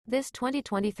This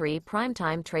 2023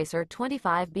 Primetime Tracer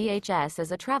 25 BHS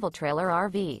is a travel trailer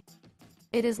RV.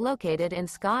 It is located in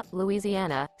Scott,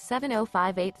 Louisiana,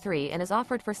 70583 and is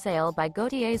offered for sale by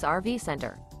Gauthiers RV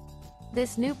Center.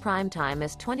 This new Primetime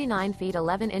is 29 feet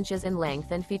 11 inches in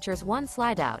length and features one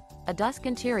slideout, a DUSK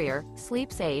interior,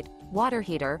 sleeps 8, water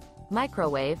heater,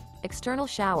 microwave, external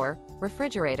shower,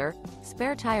 refrigerator,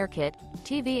 spare tire kit,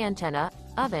 TV antenna,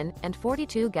 oven, and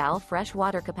 42-gal fresh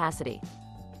water capacity.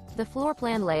 The floor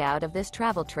plan layout of this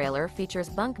travel trailer features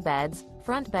bunk beds,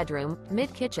 front bedroom,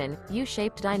 mid-kitchen,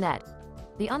 U-shaped dinette.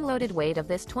 The unloaded weight of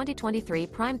this 2023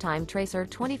 Primetime Tracer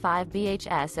 25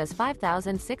 BHS is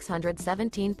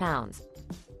 5,617 pounds.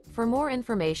 For more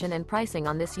information and pricing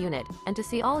on this unit, and to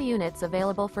see all units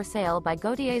available for sale by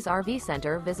Gauthiers RV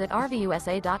Center, visit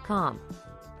RVUSA.com.